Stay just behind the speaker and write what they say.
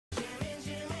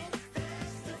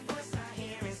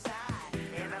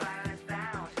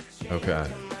Okay.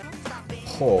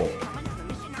 Oh.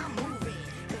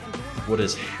 What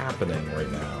is happening right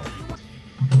now?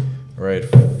 All right,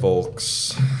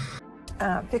 folks.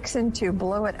 Fixing to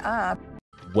blow it up.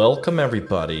 Welcome,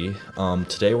 everybody.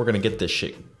 Today we're gonna get this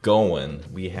shit going.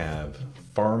 We have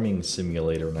Farming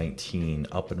Simulator 19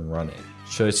 up and running.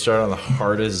 Should I start on the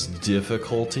hardest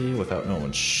difficulty without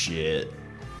knowing shit?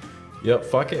 Yep,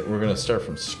 fuck it. We're gonna start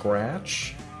from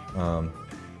scratch.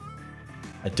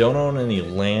 I don't own any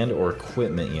land or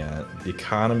equipment yet. The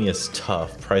economy is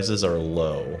tough. Prices are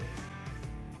low.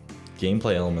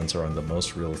 Gameplay elements are on the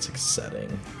most realistic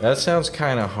setting. That sounds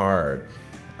kind of hard.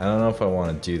 I don't know if I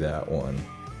want to do that one.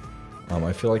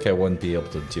 I feel like I wouldn't be able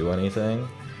to do anything,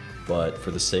 but for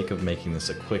the sake of making this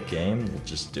a quick game, we'll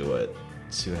just do it.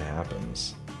 See what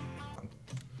happens.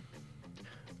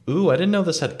 Ooh, I didn't know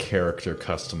this had character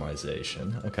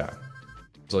customization. Okay.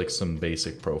 There's like some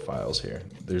basic profiles here.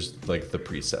 There's like the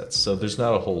presets, so there's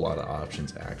not a whole lot of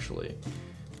options actually.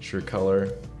 Shirt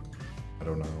color, I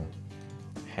don't know.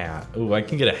 Hat. Ooh, I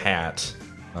can get a hat.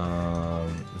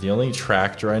 The only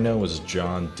tractor I know was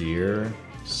John Deere,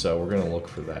 so we're gonna look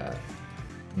for that.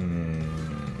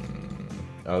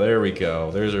 Oh, there we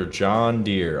go. There's our John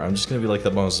Deere. I'm just gonna be like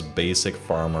the most basic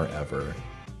farmer ever.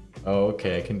 Oh,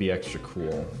 okay, I can be extra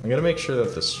cool. I'm gonna make sure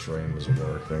that the stream is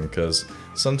working, because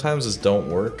sometimes this don't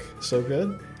work so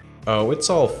good. Oh,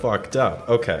 it's all fucked up.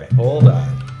 Okay, hold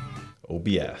on.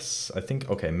 OBS. I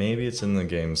think, okay, maybe it's in the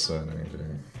game center.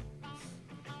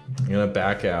 I'm gonna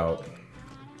back out.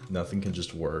 Nothing can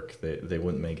just work. They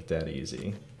wouldn't make it that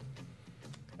easy.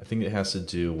 I think it has to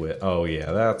do with, oh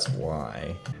yeah, that's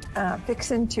why.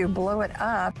 Fixing to blow it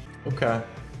up. Okay,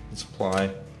 let's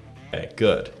apply. Okay,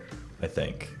 good, I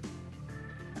think.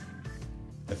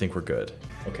 I think we're good.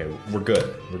 Okay, we're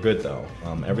good. We're good though.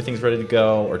 Everything's ready to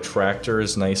go. Our tractor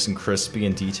is nice and crispy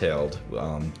and detailed.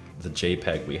 The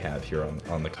JPEG we have here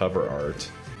on the cover art.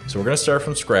 So we're gonna start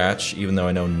from scratch, even though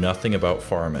I know nothing about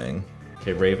farming.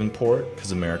 Okay, Ravenport,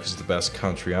 because America's the best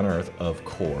country on earth, of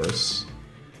course.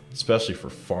 Especially for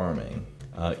farming.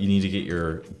 You need to get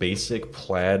your basic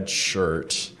plaid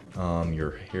shirt,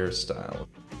 your hairstyle.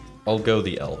 I'll go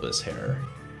the Elvis hair.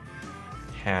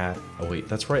 Hat. Oh wait,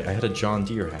 that's right, I had a John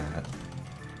Deere hat.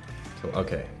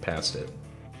 Okay, passed it.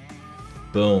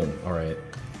 Boom, alright.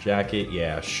 Jacket,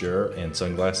 yeah, sure, and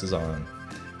sunglasses on.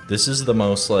 This is the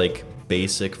most, like,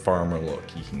 basic farmer look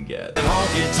you can get.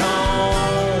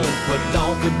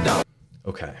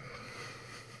 Okay.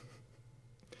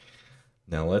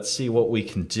 Now let's see what we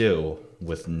can do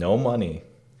with no money,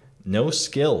 no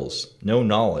skills, no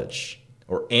knowledge,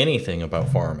 or anything about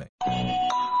farming.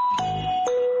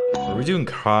 Are we doing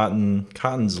cotton?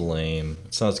 Cotton's lame.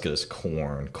 It's not as good as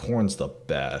corn. Corn's the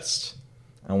best.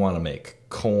 I want to make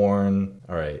corn.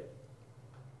 All right.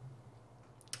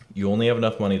 You only have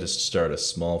enough money to start a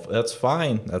small... That's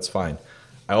fine. That's fine.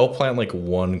 I will plant like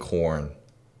one corn.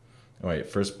 All right,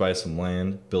 first buy some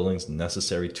land, buildings,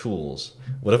 necessary tools.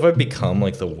 What if I become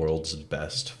like the world's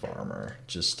best farmer,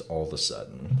 just all of a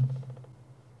sudden?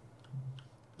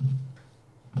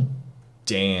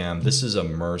 Damn, this is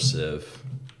immersive.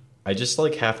 I just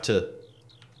like have to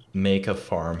make a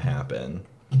farm happen.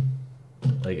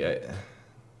 Like,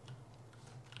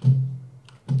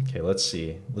 okay, let's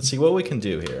see. Let's see what we can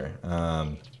do here.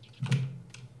 Okay,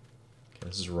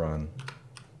 this is run.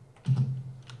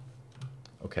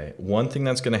 Okay, one thing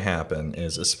that's going to happen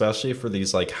is, especially for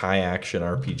these like high action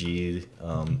RPG,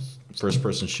 first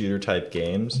person shooter type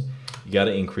games, you got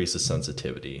to increase the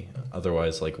sensitivity.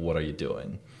 Otherwise, like, what are you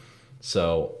doing?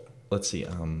 So let's see.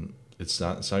 It's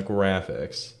not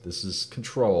graphics. This is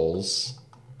controls.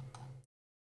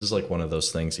 This is like one of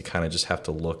those things you kind of just have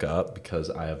to look up because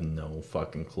I have no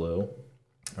fucking clue.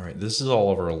 All right, this is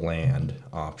all of our land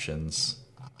options.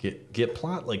 Get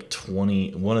plot like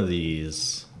 20, one of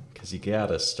these, because you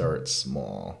gotta start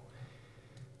small.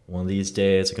 One of these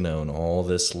days, I'm gonna own all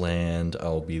this land.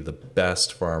 I'll be the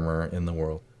best farmer in the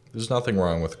world. There's nothing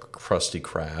wrong with Krusty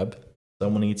Krab.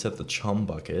 Someone eats at the chum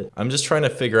bucket. I'm just trying to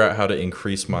figure out how to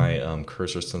increase my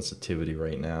cursor sensitivity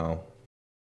right now.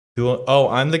 Oh,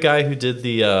 I'm the guy who did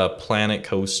the Planet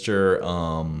Coaster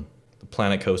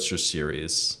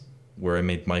series, where I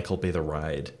made Michael Bay the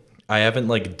ride. I haven't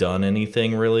like done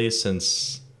anything really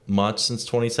since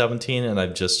 2017, and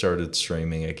I've just started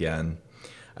streaming again.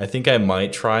 I think I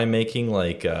might try making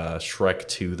like Shrek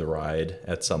 2 the ride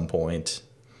at some point.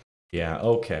 Yeah,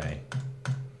 okay.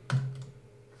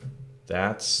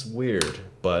 That's weird,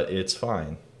 but it's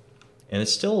fine. And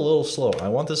it's still a little slow. I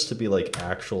want this to be like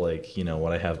actual, like, you know,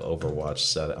 what I have Overwatch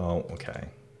set. Oh, okay.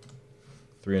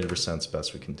 300% is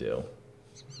best we can do.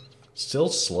 Still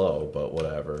slow, but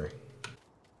whatever.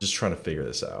 Just trying to figure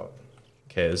this out.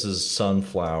 Okay, this is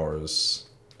sunflowers.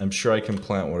 I'm sure I can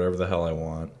plant whatever the hell I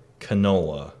want.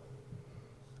 Canola.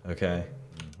 Okay.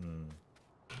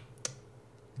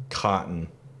 Cotton.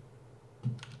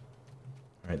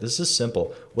 Alright, this is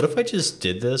simple. What if I just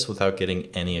did this without getting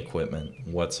any equipment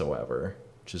whatsoever?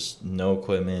 Just no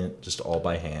equipment, just all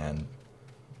by hand.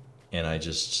 And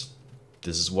this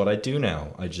is what I do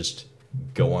now. I just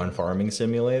go on Farming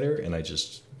Simulator and I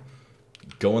just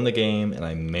go in the game and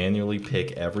I manually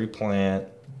pick every plant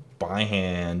by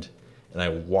hand and I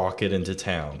walk it into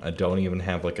town. I don't even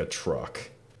have like a truck.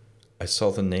 I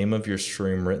saw the name of your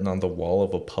stream written on the wall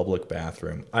of a public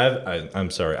bathroom.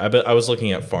 I'm sorry. I was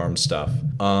looking at farm stuff.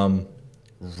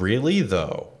 Really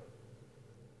though?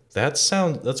 That's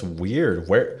weird.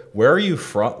 Where are you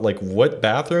from? Like what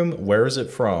bathroom? Where is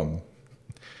it from?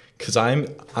 Cuz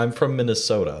I'm from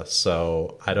Minnesota,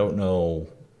 so I don't know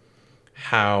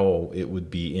how it would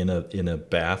be in a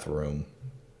bathroom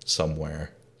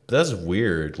somewhere. But that's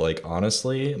weird. Like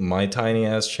honestly, my tiny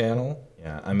ass channel.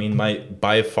 Yeah, I mean,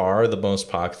 by far the most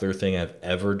popular thing I've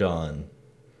ever done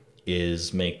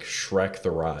is make Shrek the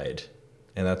Ride.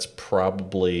 And that's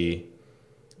probably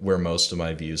where most of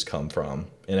my views come from.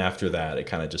 And after that, it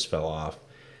kind of just fell off.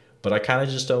 But I kind of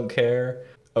just don't care.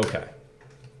 Okay,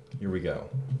 here we go.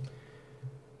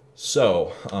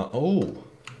 So, ooh.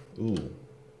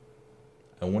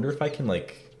 I wonder if I can,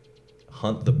 like,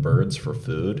 hunt the birds for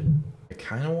food. I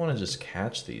kind of want to just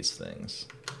catch these things.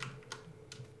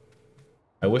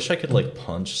 I wish I could like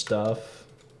punch stuff,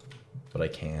 but I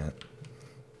can't.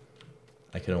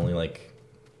 I can only like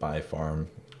buy farm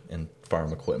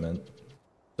equipment.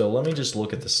 So let me just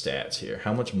look at the stats here.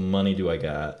 How much money do I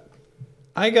got?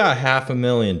 I got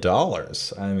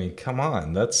 $500,000. I mean, come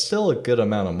on. That's still a good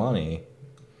amount of money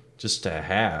just to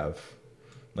have.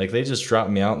 Like they just dropped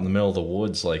me out in the middle of the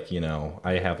woods like, you know,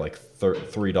 I have like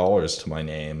 $3 to my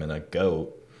name and a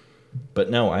goat. But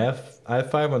no, I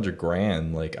have 500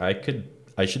 grand. Like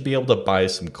I should be able to buy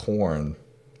some corn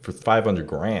for 500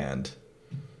 grand.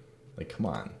 Like, come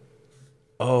on.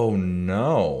 Oh,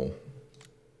 no.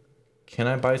 Can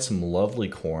I buy some lovely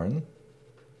corn?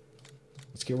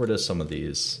 Let's get rid of some of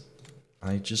these.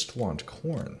 I just want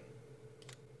corn.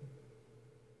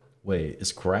 Wait,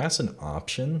 is grass an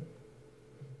option?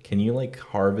 Can you, like,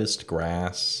 harvest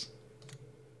grass?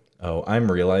 Oh,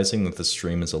 I'm realizing that the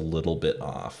stream is a little bit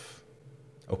off.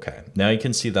 Okay, now you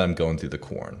can see that I'm going through the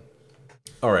corn.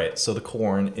 All right, so the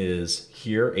corn is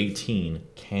here, 18.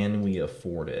 Can we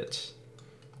afford it?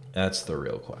 That's the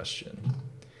real question.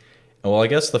 Well, I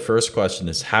guess the first question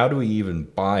is how do we even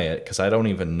buy it? Because I don't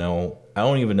even know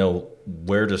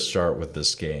where to start with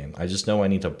this game. I just know I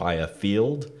need to buy a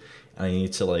field and I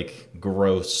need to like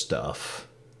grow stuff.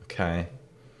 Okay?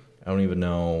 I don't even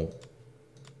know.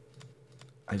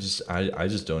 I just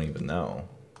don't even know.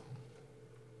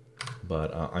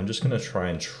 But I'm just gonna try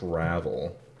and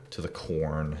travel to the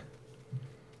corn.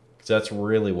 Because that's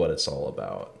really what it's all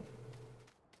about.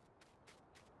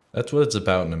 That's what it's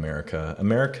about in America.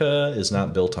 America is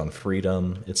not built on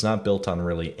freedom. It's not built on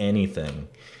really anything.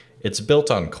 It's built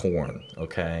on corn,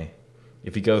 okay?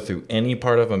 If you go through any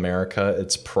part of America,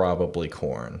 it's probably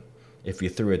corn. If you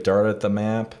threw a dart at the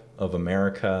map of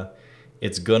America,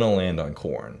 it's gonna land on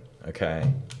corn,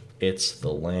 okay? It's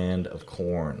the land of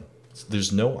corn.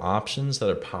 There's no options that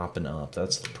are popping up.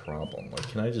 That's the problem. Like,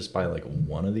 can I just buy like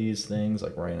one of these things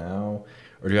like right now?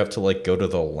 Or do you have to like go to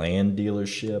the land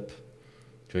dealership?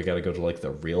 Do I gotta go to like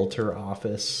the realtor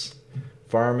office?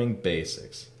 Farming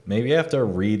basics. Maybe I have to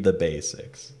read the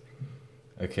basics.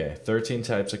 Okay, 13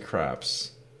 types of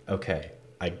crops. Okay,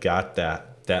 I got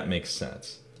that. That makes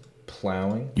sense.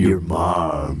 Plowing. Your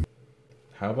mom.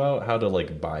 How about how to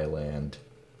like buy land?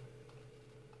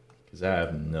 Because I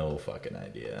have no fucking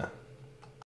idea.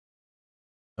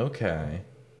 Okay.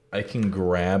 I can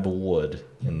grab wood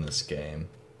in this game.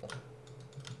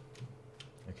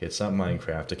 Okay, it's not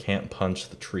Minecraft. I can't punch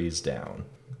the trees down.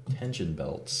 Tension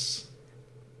belts.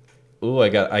 Ooh, I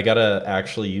gotta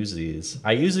actually use these.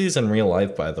 I use these in real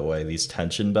life, by the way, these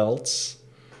tension belts.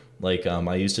 Like,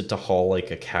 I used it to haul,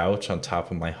 like, a couch on top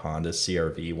of my Honda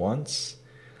CR-V once.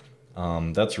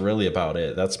 That's really about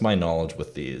it. That's my knowledge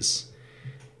with these.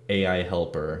 AI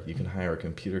helper. You can hire a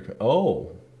computer...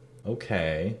 Oh!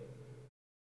 Okay.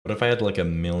 What if I had, like,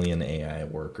 1 million AI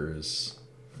workers?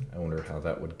 I wonder how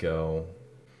that would go.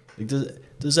 Like,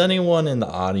 does anyone in the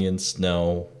audience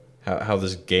know how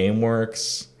this game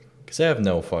works? Because I have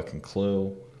no fucking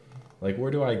clue. Like, where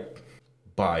do I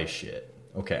buy shit?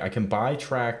 Okay, I can buy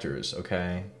tractors,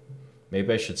 okay?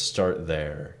 Maybe I should start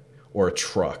there. Or a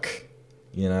truck,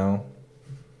 you know?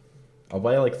 I'll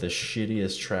buy, like, the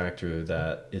shittiest tractor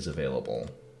that is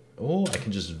available. Oh, I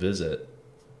can just visit.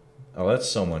 Oh, that's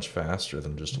so much faster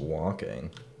than just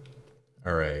walking.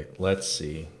 All right, let's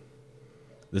see.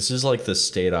 This is like the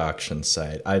state auction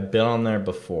site. I've been on there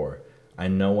before. I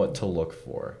know what to look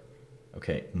for.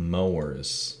 Okay,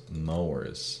 mowers.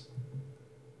 Mowers.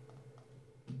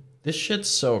 This shit's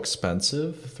so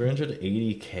expensive.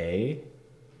 380K?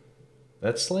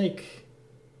 That's like...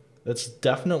 That's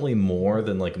definitely more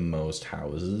than like most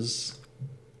houses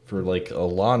for like a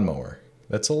lawnmower.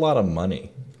 That's a lot of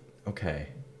money. Okay.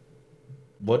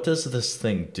 What does this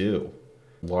thing do?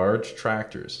 Large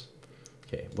tractors.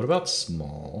 Okay, what about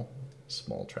small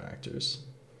tractors?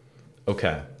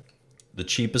 Okay. The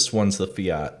cheapest one's the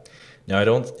Fiat. Now I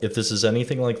don't, if this is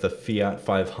anything like the Fiat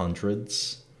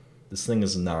 500s, this thing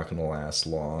is not gonna last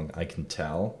long, I can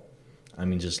tell. I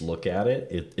mean, just look at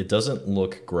it. It doesn't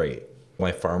look great.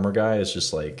 My farmer guy is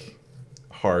just like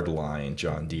hard line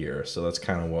John Deere, so that's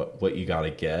kind of what you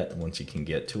gotta get once you can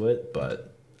get to it,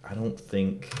 but I don't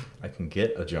think I can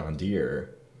get a John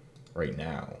Deere right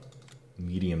now.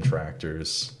 Medium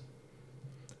tractors.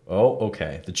 Oh,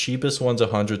 okay. The cheapest one's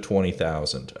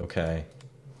 120,000. Okay.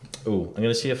 Ooh, I'm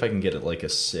gonna see if I can get it like a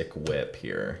sick whip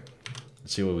here.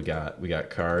 Let's see what we got. We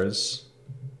got cars.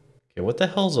 Okay, what the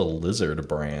hell's a Lizard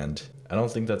brand? I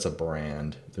don't think that's a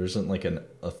brand. There isn't like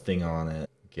a thing on it.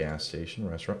 Gas station,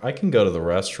 restaurant. I can go to the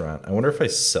restaurant. I wonder if I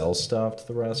sell stuff to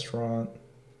the restaurant.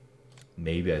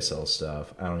 Maybe I sell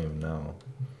stuff. I don't even know.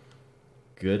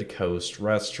 Good Coast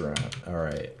Restaurant. All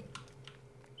right.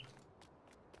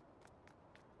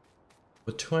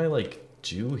 What do I like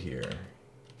do here?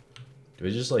 Do I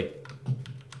just like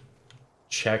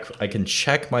check? I can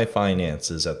check my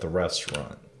finances at the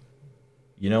restaurant.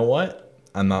 You know what?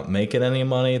 I'm not making any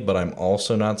money, but I'm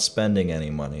also not spending any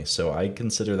money, so I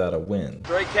consider that a win.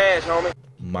 Straight cash, homie.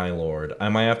 My lord. I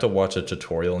might have to watch a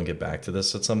tutorial and get back to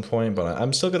this at some point, but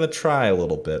I'm still gonna try a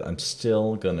little bit. I'm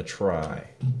still gonna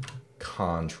try.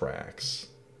 Contracts.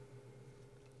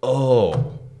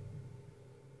 Oh.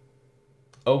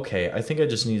 Okay, I think I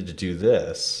just needed to do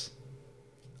this.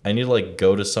 I need to like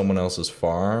go to someone else's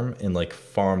farm and like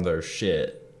farm their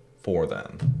shit for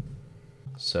them.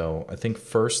 So I think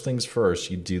first things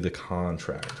first, you do the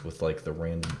contract with like the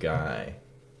random guy.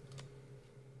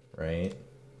 Right?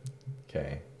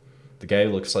 Okay. The guy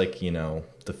looks like, you know,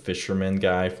 the fisherman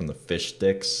guy from the fish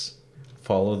sticks.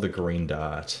 Follow the green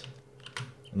dot.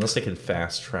 Unless I can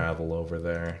fast travel over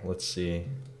there. Let's see.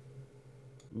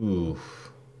 Ooh.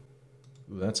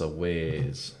 Ooh, that's a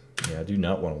ways. Yeah, I do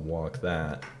not want to walk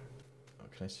that. Oh,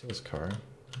 can I steal his car?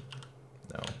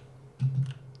 No.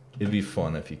 It'd be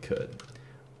fun if you could.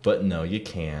 But no, you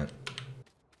can't.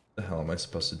 What the hell am I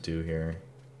supposed to do here?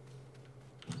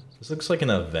 This looks like an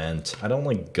event. I don't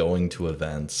like going to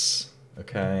events.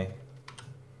 Okay?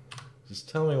 Just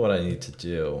tell me what I need to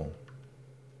do.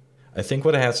 I think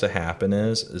what has to happen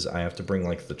is I have to bring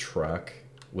like the truck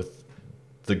with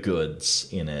the goods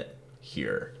in it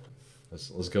here.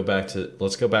 Let's go back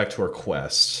to our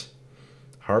quest.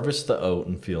 Harvest the oat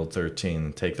in field 13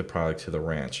 and take the product to the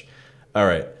ranch. All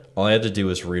right. All I had to do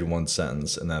was read one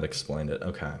sentence and that explained it.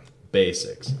 Okay.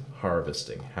 Basics.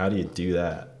 Harvesting. How do you do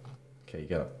that? Okay, you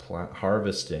got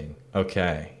harvesting.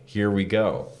 Okay, here we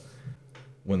go.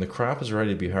 When the crop is ready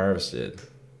to be harvested,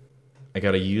 I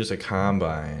got to use a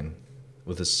combine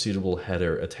with a suitable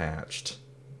header attached.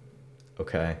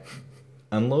 Okay.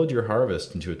 Unload your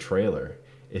harvest into a trailer.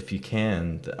 If you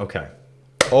can, okay.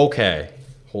 Okay.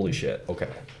 Holy shit. Okay.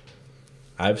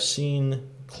 I've seen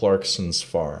Clarkson's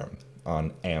Farm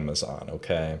on Amazon,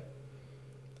 okay?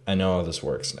 I know how this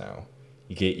works now.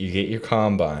 You get your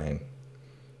combine,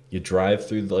 you drive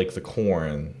through like the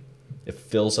corn, it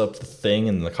fills up the thing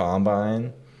in the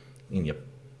combine, and you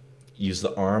use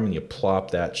the arm and you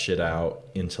plop that shit out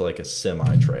into like a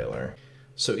semi-trailer.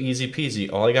 So easy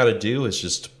peasy. All I gotta do is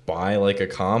just buy like a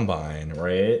combine,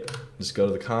 right? Just go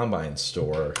to the combine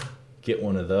store, get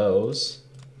one of those,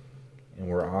 and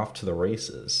we're off to the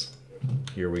races.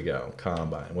 Here we go.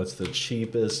 Combine. What's the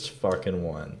cheapest fucking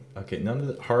one? Okay, none of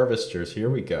the harvesters. Here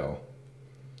we go.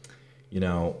 You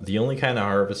know, the only kind of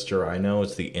harvester I know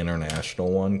is the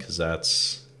international one, because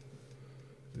that's...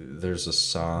 There's a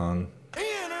song...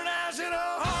 International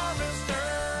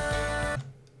Harvester!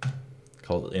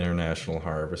 Called International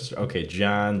Harvester. Okay,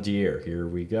 John Deere. Here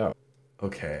we go.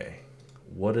 Okay.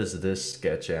 What is this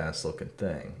sketch-ass looking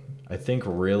thing? I think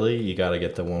really you gotta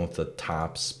get the one with the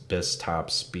best top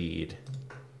speed.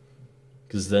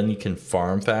 Because then you can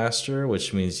farm faster,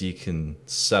 which means you can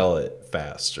sell it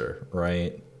faster,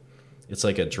 right? It's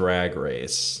like a drag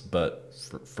race, but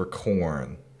for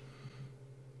corn.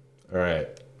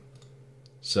 Alright.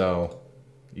 So,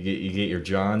 You get your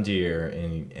John Deere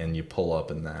and you pull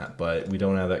up in that, but we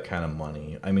don't have that kind of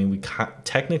money. I mean, we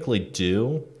technically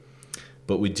do,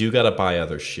 but we do got to buy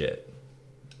other shit.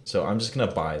 So I'm just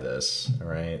gonna buy this, all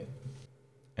right,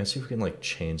 and see if we can like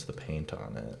change the paint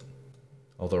on it.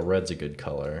 Although red's a good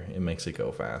color, it makes it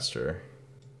go faster.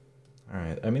 All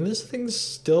right, I mean this thing's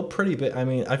still pretty big. I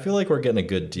mean, I feel like we're getting a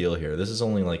good deal here. This is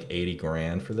only like 80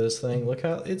 grand for this thing. Look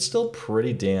how it's still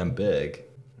pretty damn big.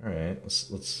 All right,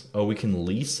 let's. Oh, we can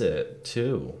lease it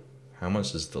too. How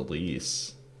much is the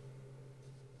lease?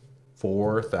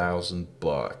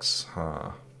 $4,000,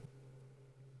 huh?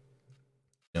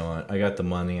 You know what? I got the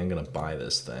money. I'm gonna buy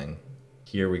this thing.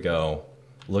 Here we go.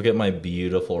 Look at my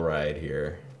beautiful ride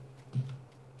here.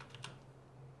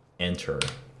 Enter.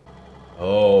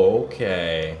 Oh,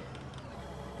 okay.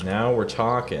 Now we're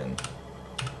talking.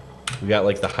 We got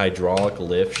like the hydraulic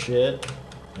lift shit.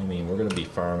 I mean, we're gonna be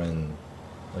farming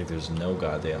like there's no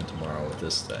goddamn tomorrow with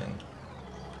this thing.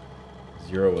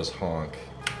 Zero is honk.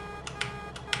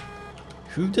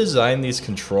 Who designed these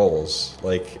controls?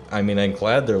 Like, I mean, I'm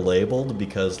glad they're labeled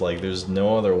because like there's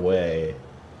no other way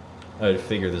I would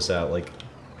figure this out. Like,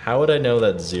 how would I know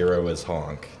that zero is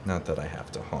honk? Not that I have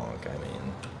to honk, I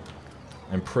mean.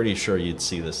 I'm pretty sure you'd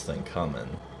see this thing coming.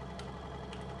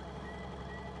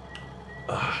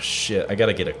 Ah, shit, I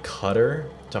gotta get a cutter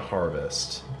to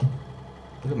harvest.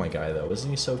 Look at my guy, though. Isn't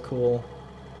he so cool?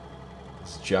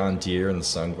 It's John Deere and the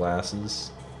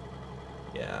sunglasses.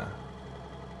 Yeah.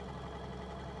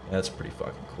 That's pretty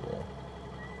fucking cool.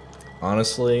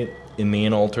 Honestly, in me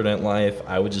an alternate life,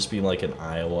 I would just be like in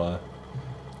Iowa.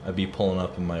 I'd be pulling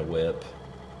up in my whip.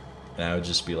 And I would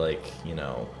just be like, you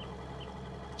know,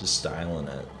 just styling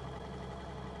it.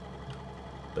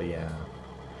 But yeah.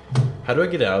 How do I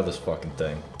get out of this fucking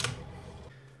thing?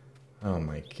 Oh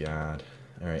my god.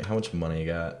 Alright, how much money I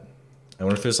got? I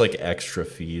wonder if there's like extra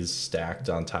fees stacked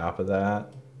on top of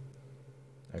that.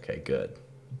 Okay, good.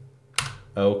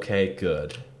 Okay,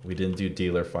 good. We didn't do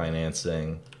dealer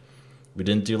financing. We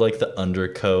didn't do like the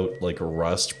undercoat, like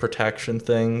rust protection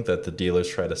thing that the dealers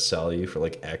try to sell you for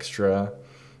like extra.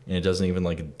 And it doesn't even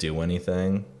like do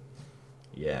anything.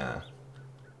 Yeah.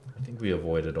 I think we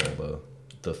avoided all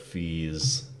the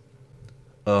fees.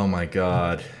 Oh my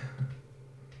god.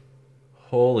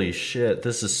 Holy shit,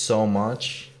 this is so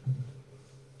much.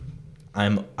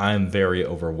 I'm very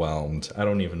overwhelmed. I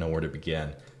don't even know where to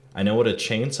begin. I know what a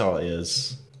chainsaw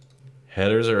is.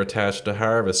 Headers are attached to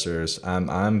harvesters.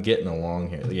 I'm getting along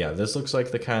here. Yeah, this looks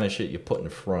like the kind of shit you put in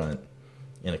front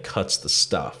and it cuts the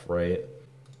stuff, right?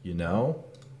 You know?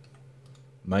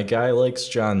 My guy likes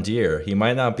John Deere. He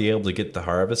might not be able to get the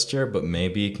harvester, but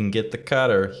maybe he can get the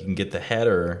cutter. He can get the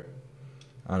header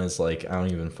on his, like, I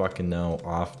don't even fucking know,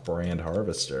 off-brand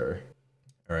harvester.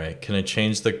 Alright, can I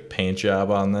change the paint job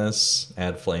on this?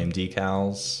 Add flame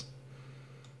decals?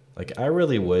 Like, I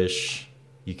really wish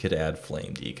you could add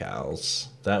flame decals.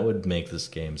 That would make this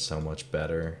game so much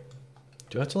better.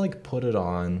 Do I have to, like, put it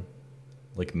on,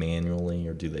 like, manually,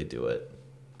 or do they do it?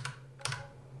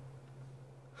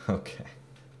 Okay.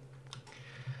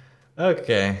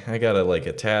 Okay, I gotta, like,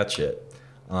 attach it.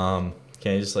 Can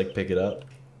I just, like, pick it up?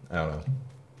 I don't know.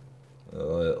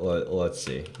 Let's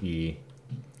see. E.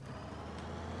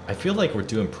 I feel like we're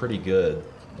doing pretty good.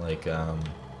 Like,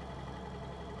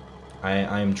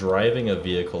 I'm driving a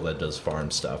vehicle that does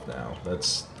farm stuff now.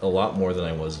 That's a lot more than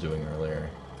I was doing earlier.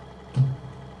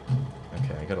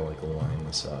 Okay, I gotta, like, line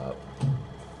this up.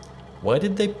 Why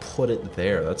did they put it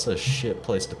there? That's a shit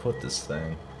place to put this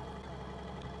thing.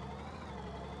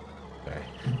 Okay.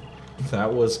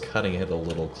 That was cutting it a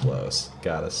little close,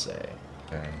 gotta say.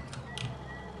 Okay.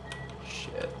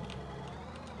 Shit.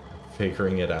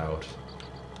 Figuring it out.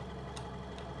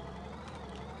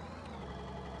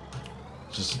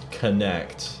 Just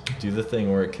connect. Do the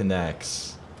thing where it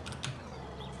connects.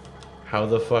 How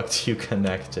the fuck do you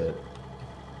connect it?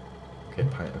 Okay,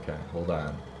 okay, hold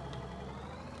on.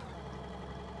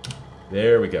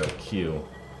 There we go, Q.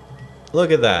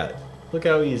 Look at that. Look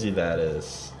how easy that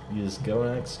is. You just go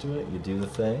next to it, you do the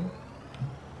thing.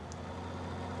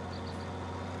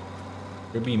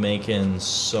 You'll be making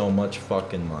so much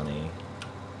fucking money.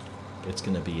 It's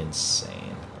gonna be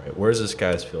insane. Alright, where's this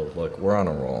guy's field? Look, we're on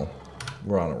a roll.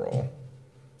 We're on a roll.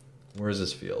 Where's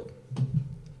this field?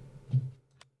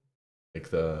 Like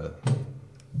the...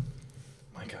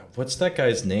 My god, what's that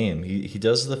guy's name? He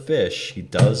does the fish. He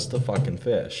does the fucking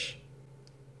fish.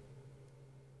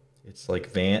 It's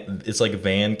like Van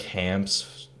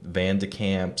de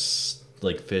Kamp's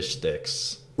like fish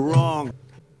sticks. Wrong.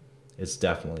 It's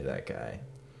definitely that guy.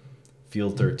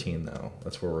 Field 13 though.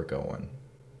 That's where we're going.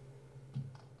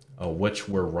 which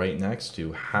we're right next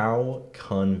to. How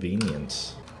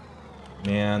convenient.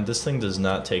 Man, this thing does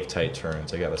not take tight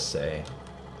turns, I gotta say.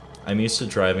 I'm used to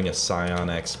driving a Scion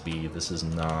XB. This does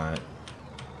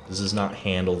not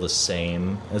handle the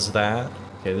same as that.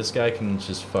 Okay, this guy can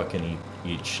just fucking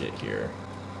eat shit here.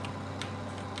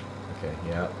 Okay,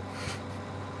 yeah.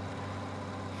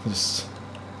 Just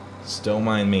don't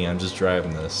mind me, I'm just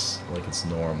driving this like it's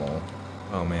normal.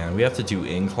 Oh man, we have to do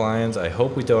inclines. I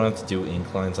hope we don't have to do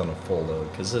inclines on a full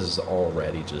load, because this is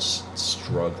already just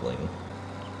struggling.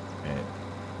 Alright,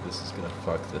 this is gonna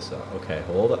fuck this up. Okay,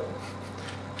 hold up.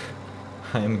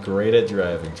 I'm great at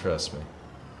driving, trust me.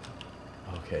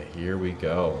 Okay, here we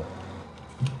go.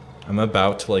 I'm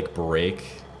about to like break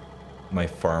my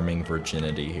farming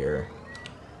virginity here.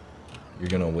 You're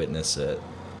gonna witness it.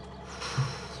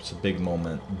 It's a big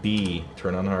moment. B,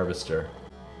 turn on harvester.